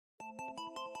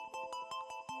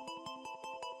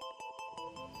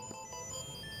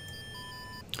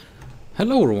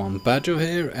Hello everyone, Badger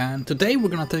here, and today we're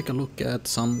gonna take a look at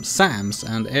some SAMs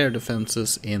and air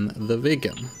defenses in the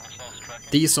Viggen.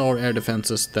 These are air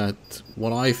defenses that,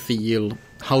 what I feel,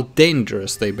 how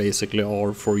dangerous they basically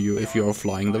are for you if you are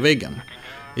flying the Viggen.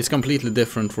 It's completely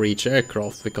different for each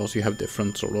aircraft because you have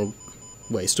different sort of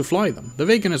ways to fly them. The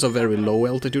Viggen is a very low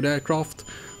altitude aircraft,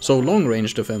 so long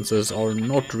range defenses are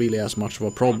not really as much of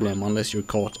a problem unless you're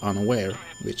caught unaware,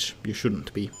 which you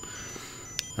shouldn't be.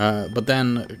 But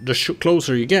then the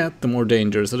closer you get, the more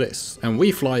dangerous it is, and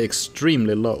we fly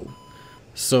extremely low.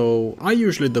 So I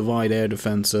usually divide air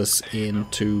defenses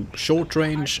into short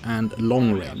range and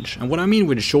long range. And what I mean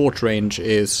with short range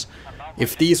is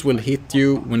if these will hit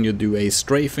you when you do a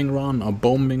strafing run, a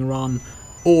bombing run,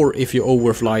 or if you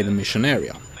overfly the mission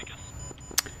area.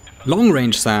 Long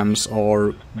range SAMs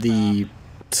are the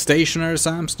stationary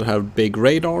SAMs that have big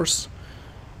radars,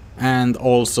 and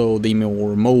also the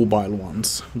more mobile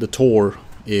ones. The Tor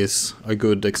is a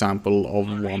good example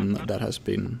of one that has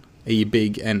been a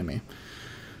big enemy.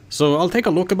 So I'll take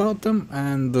a look about them,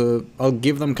 and I'll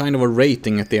give them kind of a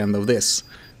rating at the end of this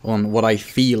on what I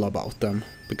feel about them,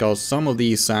 because some of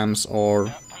these SAMs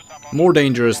are more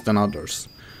dangerous than others.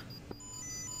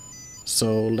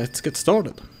 So let's get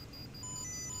started.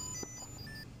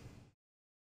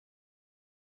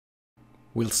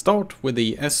 We'll start with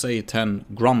the SA-10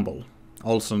 Grumble,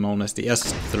 also known as the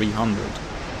S-300.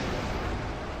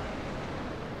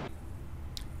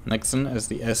 Next one is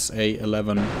the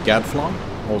SA-11 Gadfly,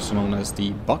 also known as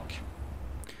the Buck.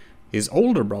 His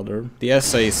older brother, the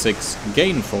SA-6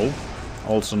 Gainful,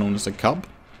 also known as the Cub.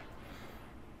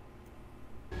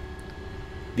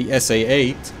 The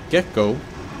SA-8 Gecko,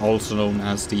 also known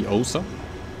as the Osa.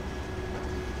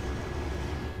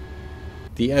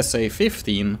 The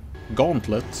SA-15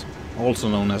 Gauntlet, also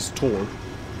known as Tor.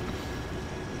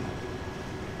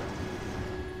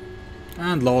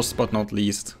 And last but not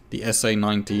least, the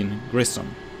SA-19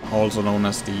 Grissom, also known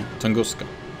as the Tunguska.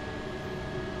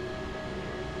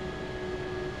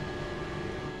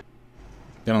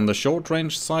 Then on the short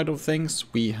range side of things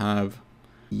we have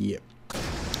the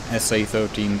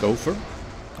SA-13 Gopher,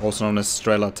 also known as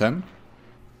Strela 10.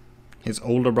 His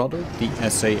older brother, the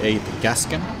SA-8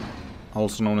 Gaskin,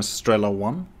 also known as Strela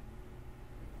 1.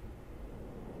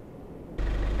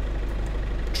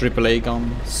 AAA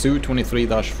gun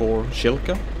Su-23-4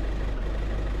 Shilka.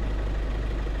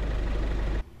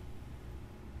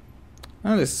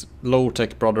 And his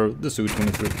low-tech brother, the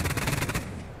Su-23.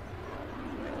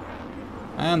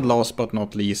 And last but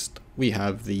not least, we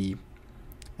have the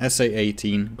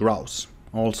SA-18 Grouse,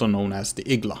 also known as the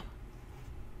Igla.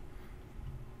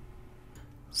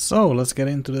 So let's get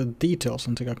into the details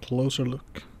and take a closer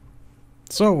look.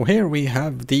 So here we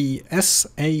have the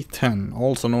SA-10,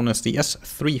 also known as the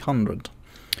S-300.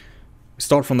 We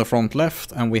start from the front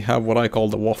left and we have what I call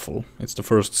the Waffle. It's the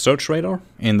first search radar.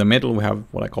 In the middle we have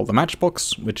what I call the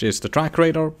Matchbox, which is the track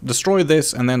radar. Destroy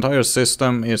this and the entire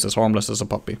system is as harmless as a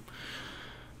puppy.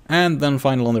 And then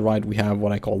finally on the right we have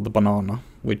what I call the Banana,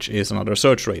 which is another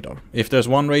search radar. If there's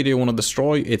one radar you want to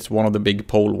destroy, it's one of the big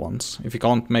pole ones. If you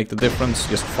can't make the difference,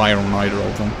 just fire on either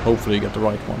of them. Hopefully you get the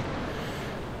right one.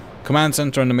 Command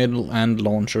center in the middle and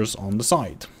launchers on the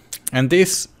side. And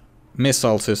this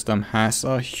missile system has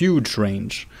a huge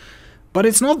range. But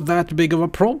it's not that big of a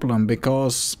problem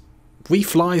because we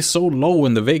fly so low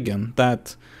in the Viggen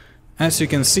that, as you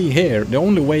can see here, the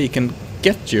only way it can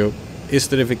get you is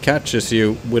that if it catches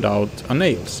you without a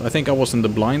nails. I think I was in the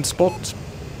blind spot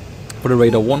for the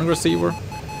radar warning receiver,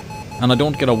 and I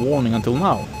don't get a warning until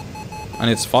now. And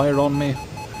it's fired on me.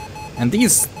 And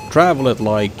these travel at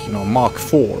like, Mach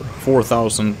 4,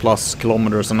 4,000 plus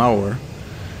kilometers an hour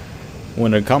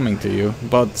when they're coming to you,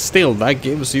 but still that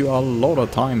gives you a lot of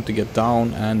time to get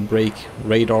down and break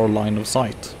radar line of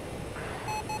sight.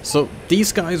 So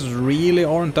these guys really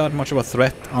aren't that much of a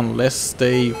threat unless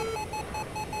they,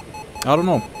 I don't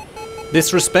know,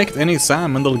 disrespect any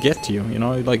SAM and they'll get you,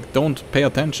 like don't pay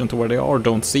attention to where they are,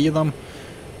 don't see them.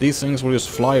 These things will just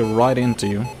fly right into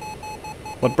you.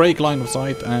 But break line of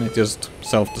sight and it just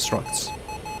self-destructs.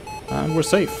 And we're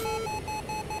safe.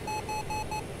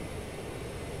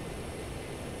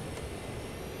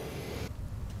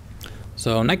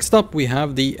 So next up we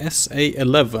have the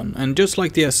SA-11, and just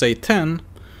like the SA-10,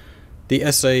 the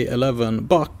SA-11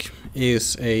 Buck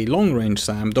is a long-range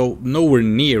SAM, though nowhere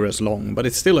near as long, but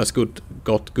it still has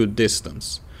got good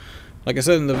distance. Like I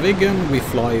said, in the Viggen we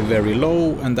fly very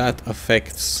low, and that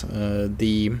affects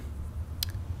the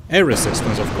air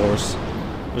resistance, of course.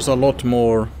 There's a lot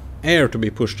more air to be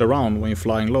pushed around when you're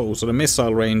flying low, so the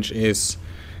missile range is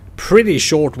pretty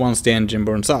short once the engine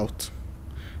burns out.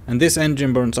 And this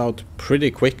engine burns out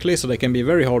pretty quickly, so they can be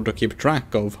very hard to keep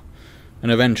track of,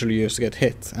 and eventually you just get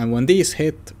hit. And when these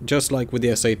hit, just like with the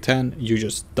S810, you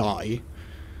just die,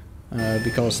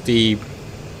 because the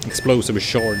explosive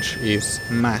charge is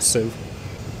massive.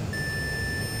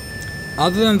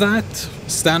 Other than that,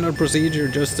 standard procedure,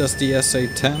 just as the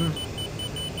S810.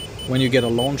 When you get a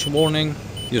launch warning,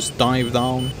 just dive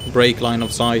down, break line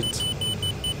of sight,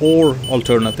 or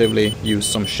alternatively use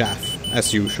some chaff.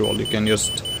 As usual, you can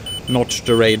just notch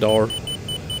the radar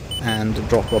and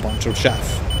drop a bunch of chaff.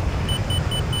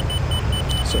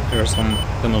 So here are some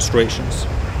demonstrations.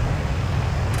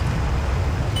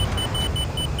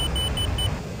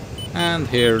 And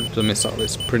here the missile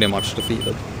is pretty much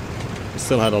defeated. It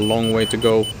still had a long way to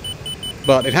go.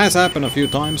 But it has happened a few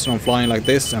times when I'm flying like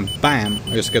this and bam,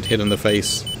 I just get hit in the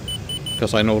face.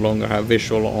 Because I no longer have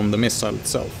visual on the missile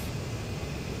itself.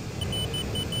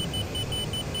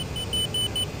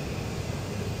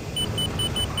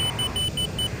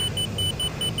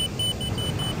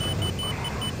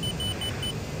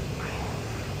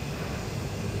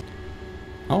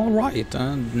 Alright,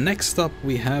 and next up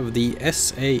we have the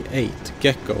SA-8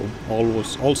 Gecko,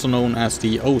 also known as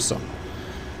the OSA.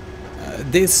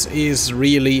 This is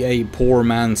really a poor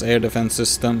man's air defense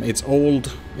system. It's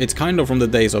old, it's kind of from the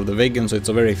days of the Viggen, so it's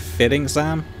a very fitting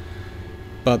SAM.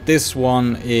 But this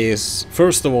one is,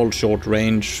 first of all, short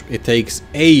range. It takes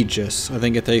ages. I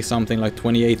think it takes something like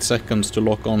 28 seconds to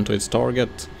lock onto its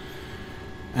target.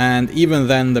 And even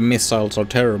then the missiles are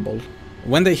terrible.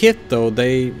 When they hit though,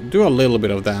 they do a little bit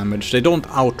of damage. They don't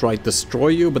outright destroy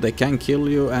you, but they can kill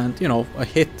you, and you know, a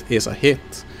hit is a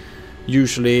hit.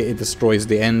 Usually it destroys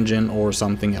the engine or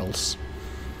something else.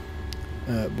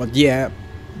 But yeah,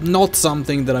 not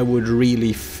something that I would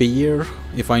really fear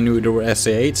if I knew there were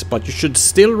SA-8s, but you should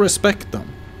still respect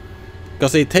them.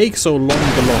 Because they take so long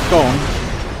to lock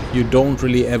on, you don't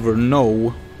really ever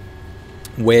know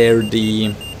where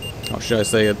the... how should I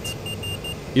say it?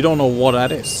 You don't know what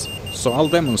that is. So I'll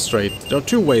demonstrate. There are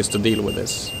two ways to deal with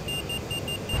this.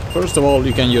 First of all,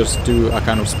 you can just do a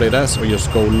kind of split S or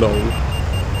just go low.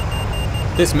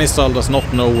 This missile does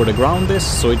not know where the ground is,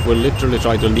 so it will literally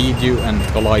try to lead you and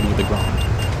collide with the ground.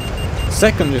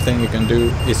 Second thing you can do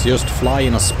is just fly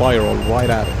in a spiral right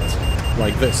at it,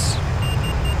 like this.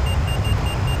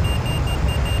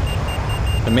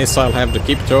 The missile have to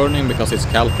keep turning because it's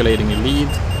calculating a lead,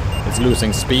 it's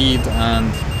losing speed,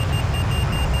 and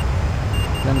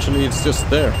eventually it's just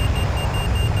there.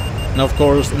 Now of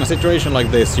course, in a situation like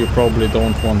this you probably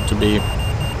don't want to be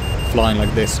flying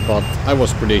like this, but I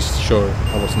was pretty sure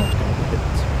I was not going to be hit.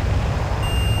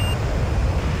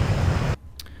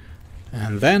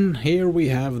 And then here we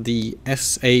have the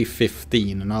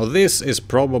SA-15. Now this is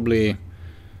probably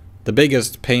the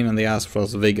biggest pain in the ass for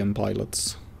us Viggen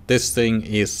pilots. This thing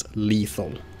is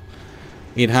lethal.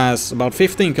 It has about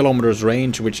 15 kilometers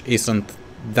range, which isn't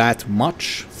that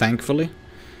much, thankfully.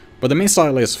 But the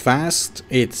missile is fast,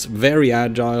 it's very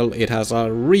agile, it has a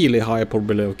really high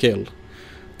probability of kill.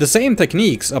 The same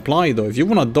techniques apply though. If you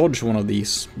want to dodge one of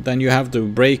these, then you have to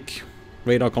break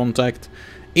radar contact.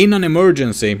 In an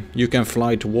emergency, you can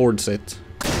fly towards it.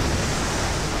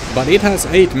 But it has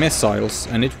 8 missiles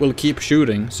and it will keep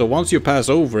shooting, so once you pass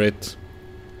over it,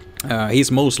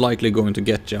 he's most likely going to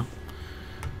get you.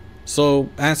 So,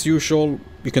 as usual,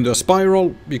 you can do a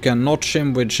spiral, you can notch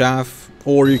him with chaff,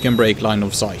 or you can break line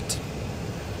of sight.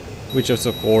 Which is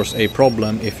of course a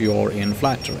problem if you are in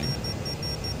flat terrain.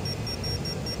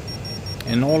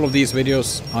 In all of these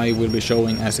videos I will be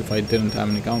showing as if I didn't have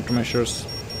any countermeasures.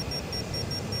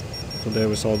 So there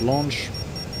we saw the launch.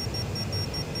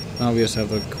 Now we just have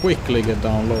to quickly get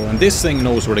down low, and this thing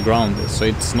knows where the ground is, so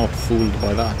it's not fooled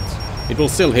by that. It will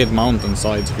still hit mountain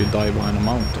sides if you dive behind a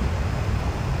mountain.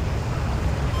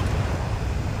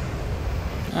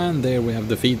 And there we have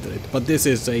defeated it. But this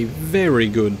is a very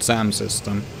good SAM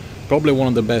system. Probably one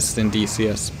of the best in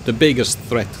DCS. The biggest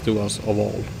threat to us of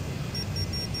all.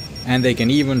 And they can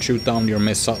even shoot down your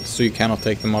missiles, so you cannot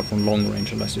take them out from long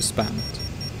range unless you spam it.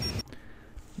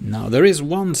 Now there is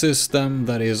one system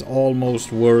that is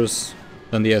almost worse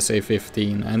than the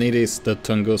SA-15, and it is the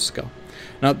Tunguska.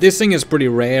 Now this thing is pretty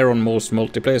rare on most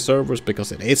multiplayer servers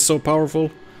because it is so powerful,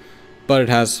 but it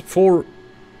has 4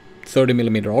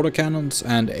 30mm autocannons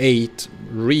and 8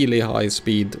 really high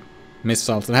speed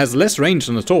missiles. It has less range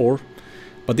than the Tor,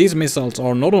 but these missiles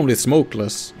are not only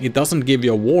smokeless, it doesn't give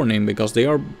you a warning because they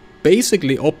are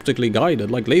basically optically guided,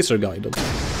 like laser guided.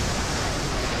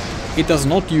 It does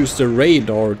not use the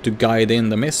radar to guide in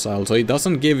the missile, so it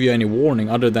doesn't give you any warning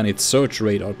other than its search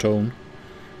radar tone.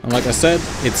 And like I said,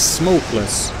 it's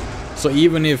smokeless, so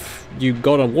even if you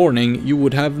got a warning, you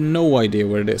would have no idea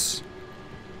where it is.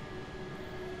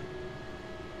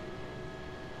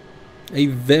 A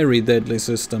very deadly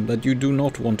system that you do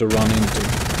not want to run into.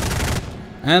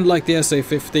 And like the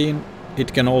SA-15,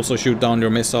 it can also shoot down your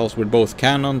missiles with both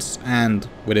cannons and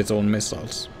with its own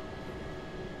missiles.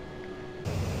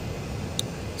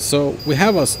 So we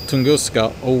have a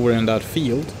Tunguska over in that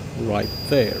field right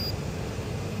there.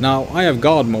 Now I have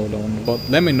God mode on, but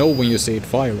let me know when you see it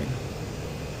firing.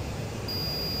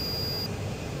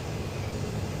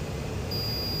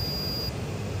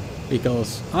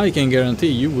 Because I can guarantee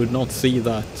you would not see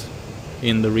that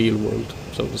in the real world,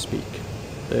 so to speak.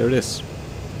 There it is.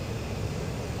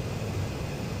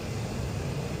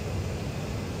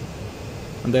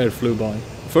 And there it flew by.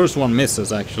 First one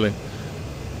misses actually,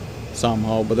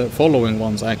 somehow, but the following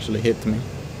ones actually hit me.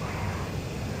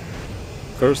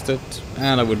 First hit,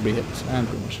 and I would be hit, and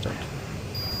pretty much dead.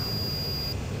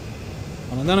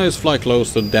 And then I just fly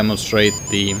close to demonstrate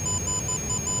the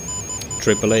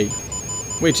AAA.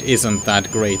 Which isn't that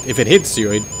great. If it hits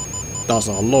you, it does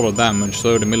a lot of damage.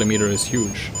 30mm is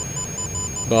huge.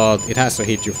 But it has to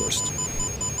hit you first.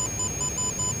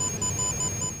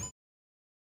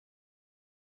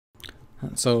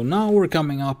 So now we're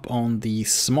coming up on the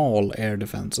small air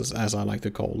defenses, as I like to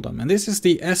call them. And this is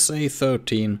the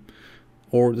SA-13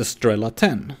 or the Strela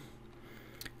 10.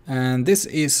 And this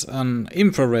is an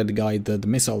infrared guided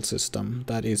missile system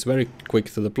that is very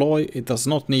quick to deploy. It does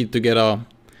not need to get a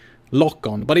lock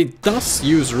on, but it does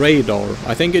use radar.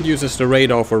 I think it uses the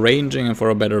radar for ranging and for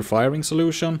a better firing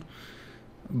solution,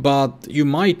 but you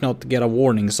might not get a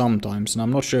warning sometimes, and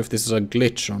I'm not sure if this is a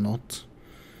glitch or not.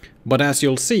 But as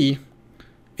you'll see,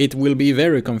 it will be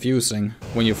very confusing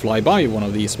when you fly by one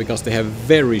of these, because they have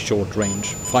very short range,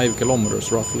 5 kilometers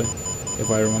roughly,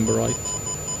 if I remember right.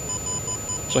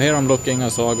 So here I'm looking, I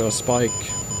saw I got a spike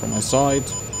from my side.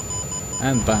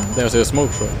 And bam, there's a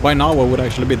smoke trail. By now I would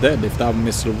actually be dead if that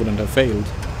missile wouldn't have failed.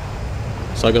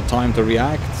 So I got time to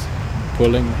react,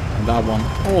 pulling, and that one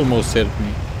almost hit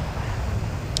me.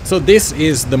 So this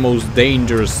is the most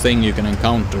dangerous thing you can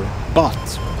encounter.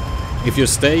 But if you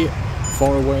stay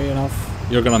far away enough,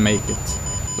 you're gonna make it.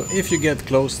 So if you get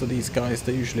close to these guys,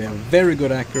 they usually have very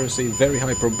good accuracy, very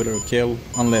high probability of kill,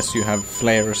 unless you have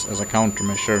flares as a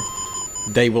countermeasure.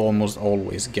 They will almost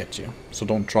always get you, so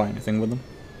don't try anything with them.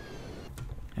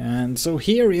 And so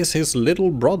here is his little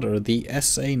brother, the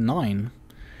SA-9.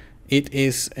 It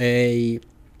is a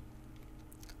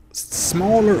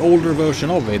smaller, older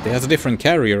version of it. It has a different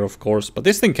carrier, of course, but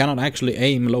this thing cannot actually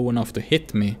aim low enough to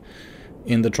hit me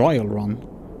in the trial run.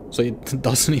 So it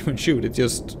doesn't even shoot, it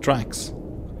just tracks.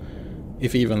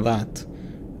 If even that.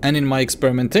 And in my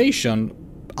experimentation,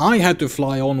 I had to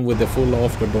fly on with the full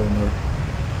afterburner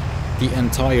the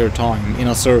entire time in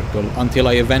a circle until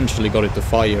I eventually got it to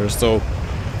fire. So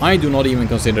I do not even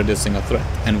consider this thing a threat.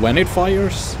 And when it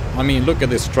fires, I mean, look at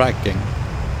this tracking.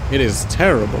 It is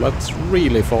terrible. That's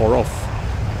really far off.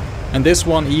 And this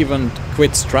one even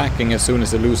quits tracking as soon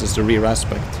as it loses the rear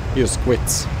aspect. He just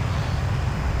quits.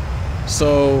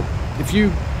 So if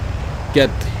you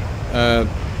get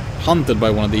hunted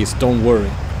by one of these, don't worry.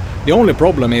 The only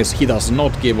problem is he does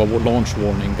not give a launch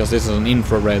warning, because this is an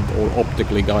infrared or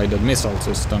optically guided missile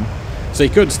system. So he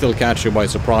could still catch you by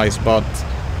surprise, but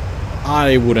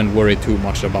I wouldn't worry too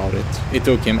much about it. It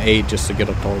took him ages to get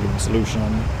a targeting solution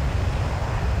on me.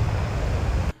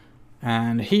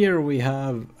 And here we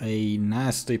have a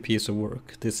nasty piece of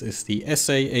work. This is the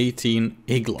SA-18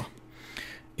 Igla.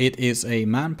 It is a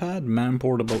man-pad,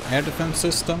 man-portable air defense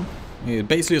system. It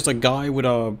basically is a guy with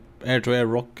a air-to-air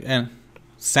rock and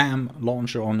SAM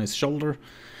launcher on his shoulder.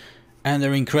 And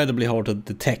they're incredibly hard to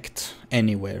detect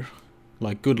anywhere.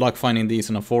 Like, good luck finding these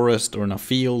in a forest or in a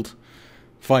field.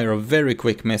 Fire a very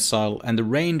quick missile, and the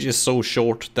range is so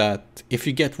short that if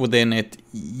you get within it,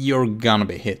 you're gonna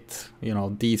be hit. You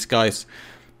know, these guys,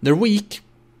 they're weak,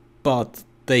 but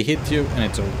they hit you and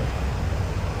it's over.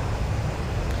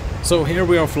 So here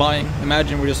we are flying.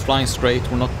 Imagine we're just flying straight.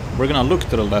 We're gonna look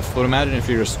to the left, but imagine if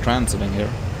you're just transiting here,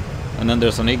 and then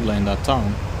there's an Igla in that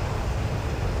town.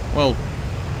 Well,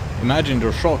 imagine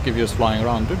your shock if you're just flying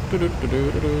around,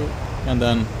 and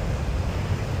then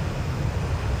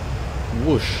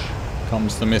whoosh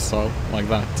comes the missile like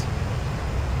that.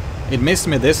 It missed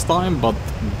me this time, but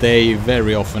they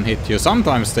very often hit you.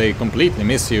 Sometimes they completely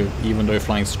miss you even though you're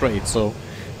flying straight, so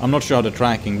I'm not sure how the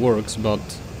tracking works, but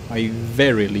a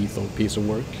very lethal piece of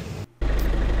work.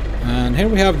 And here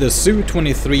we have the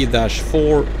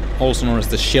Su-23-4, also known as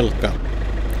the Shilka.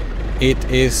 It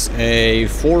is a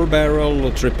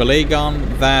 4-barrel AAA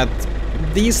gun that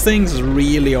these things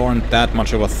really aren't that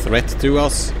much of a threat to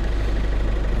us.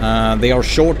 They are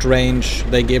short range,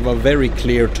 they give a very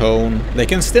clear tone. They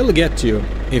can still get you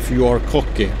if you are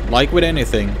cocky, like with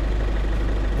anything.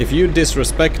 If you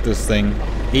disrespect this thing,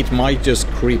 it might just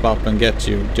creep up and get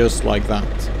you, just like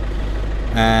that.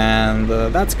 And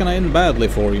that's gonna end badly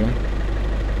for you.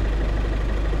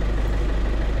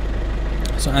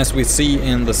 So as we see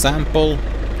in the sample,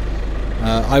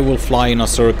 I will fly in a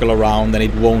circle around and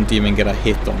it won't even get a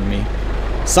hit on me.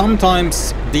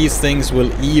 Sometimes these things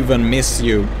will even miss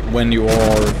you when you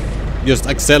are just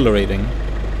accelerating.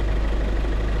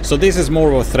 So this is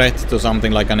more of a threat to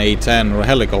something like an A-10 or a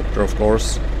helicopter, of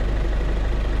course.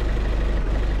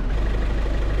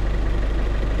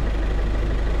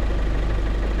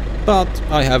 But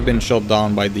I have been shot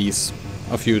down by these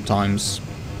a few times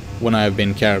when I have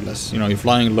been careless. You know, you're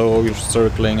flying low, you're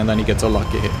circling, and then you get a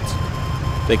lucky hit.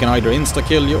 They can either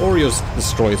insta-kill you or just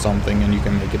destroy something and you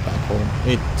can make it back home.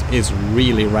 It is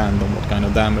really random what kind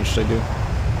of damage they do.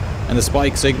 And the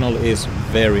spike signal is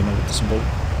very noticeable.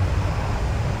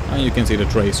 And you can see the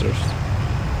tracers.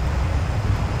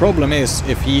 Problem is,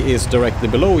 if he is directly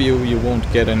below you, you won't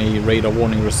get any radar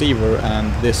warning receiver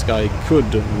and this guy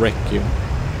could wreck you.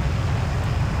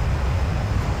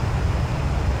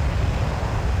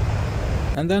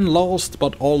 And then last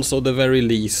but also the very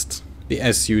least, the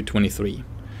Su-23.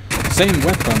 Same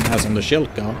weapon as on the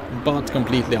Shilka, but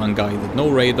completely unguided. No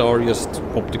radar, just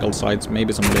optical sights,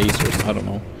 maybe some lasers, I don't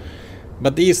know.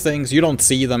 But these things, you don't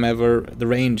see them ever, the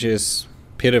range is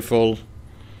pitiful.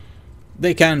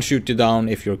 They can shoot you down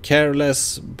if you're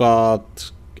careless,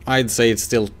 but I'd say it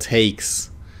still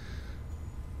takes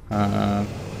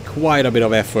quite a bit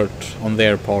of effort on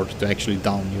their part to actually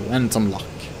down you, and some luck.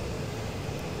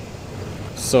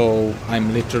 So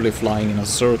I'm literally flying in a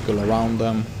circle around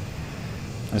them.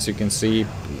 As you can see,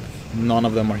 none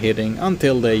of them are hitting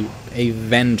until they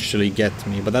eventually get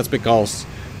me, but that's because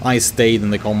I stayed in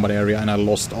the combat area and I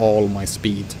lost all my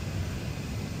speed.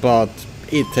 But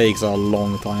it takes a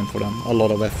long time for them, a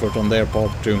lot of effort on their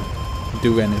part to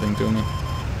do anything to me.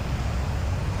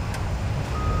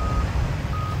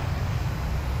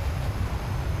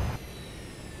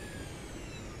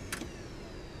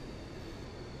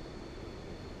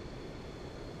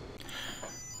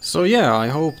 So yeah, I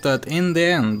hope that in the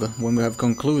end, when we have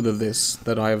concluded this,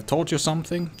 that I have taught you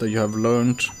something, that you have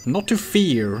learned not to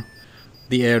fear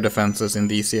the air defenses in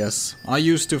DCS. I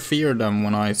used to fear them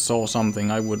when I saw something,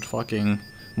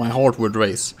 my heart would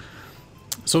race.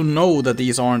 So know that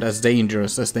these aren't as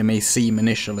dangerous as they may seem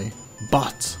initially,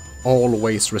 but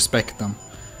always respect them.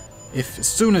 As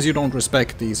soon as you don't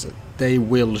respect these, they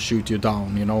will shoot you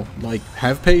down, you know, like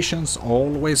have patience,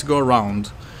 always go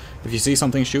around. If you see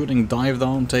something shooting, dive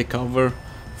down, take cover,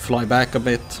 fly back a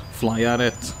bit, fly at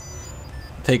it,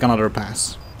 take another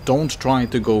pass. Don't try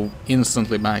to go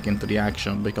instantly back into the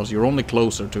action, because you're only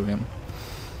closer to him.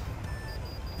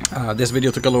 This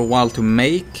video took a little while to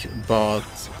make, but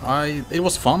it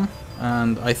was fun,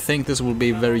 and I think this will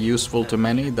be very useful to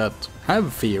many that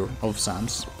have fear of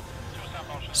SAMs.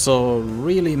 So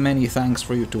really many thanks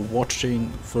for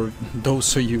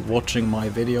those of you watching my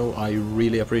video. I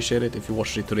really appreciate it if you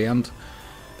watched it to the end.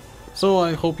 So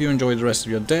I hope you enjoyed the rest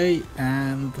of your day,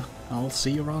 and I'll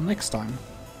see you around next time.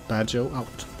 Bad Joe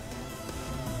out.